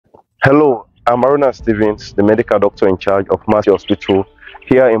Hello, I'm Aruna Stevens, the medical doctor in charge of Mercy Hospital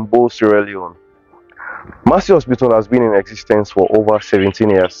here in Bo, Sierra Leone. Mercy Hospital has been in existence for over 17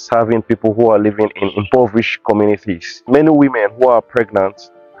 years, serving people who are living in impoverished communities. Many women who are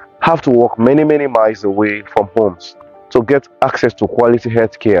pregnant have to walk many miles away from homes to get access to quality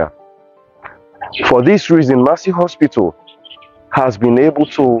health care. For this reason, Mercy Hospital has been able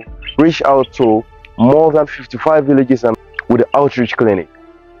to reach out to more than 55 villages and with the outreach clinic.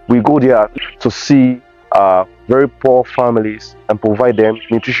 We go there to see very poor families and provide them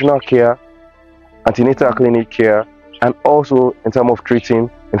nutritional care, antenatal clinic care, and also in terms of treating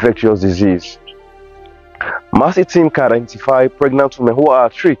infectious disease. Mercy team can identify pregnant women who are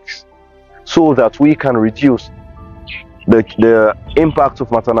at risk so that we can reduce the impact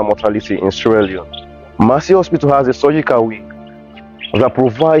of maternal mortality in Sierra Leone. Mercy Hospital has a surgical wing that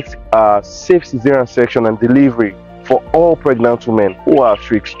provides a safe cesarean section and delivery for all pregnant women who are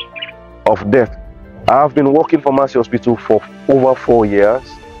at risk of death. I have been working for Mercy Hospital for over 4 years,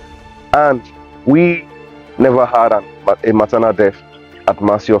 and we never had a maternal death at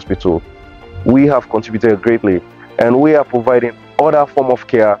Mercy Hospital. We have contributed greatly, and we are providing other form of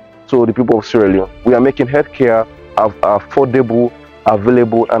care to the people of Sierra Leone. We are making health care affordable,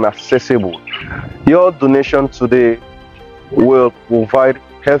 available, and accessible. Your donation today will provide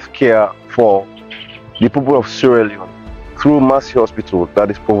health care for the people of Sierra Leone through Mercy Hospital that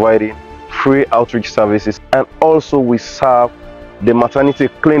is providing free outreach services, and also we serve the maternity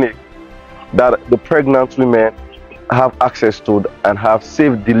clinic that the pregnant women have access to and have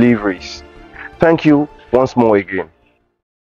safe deliveries. Thank you once more again.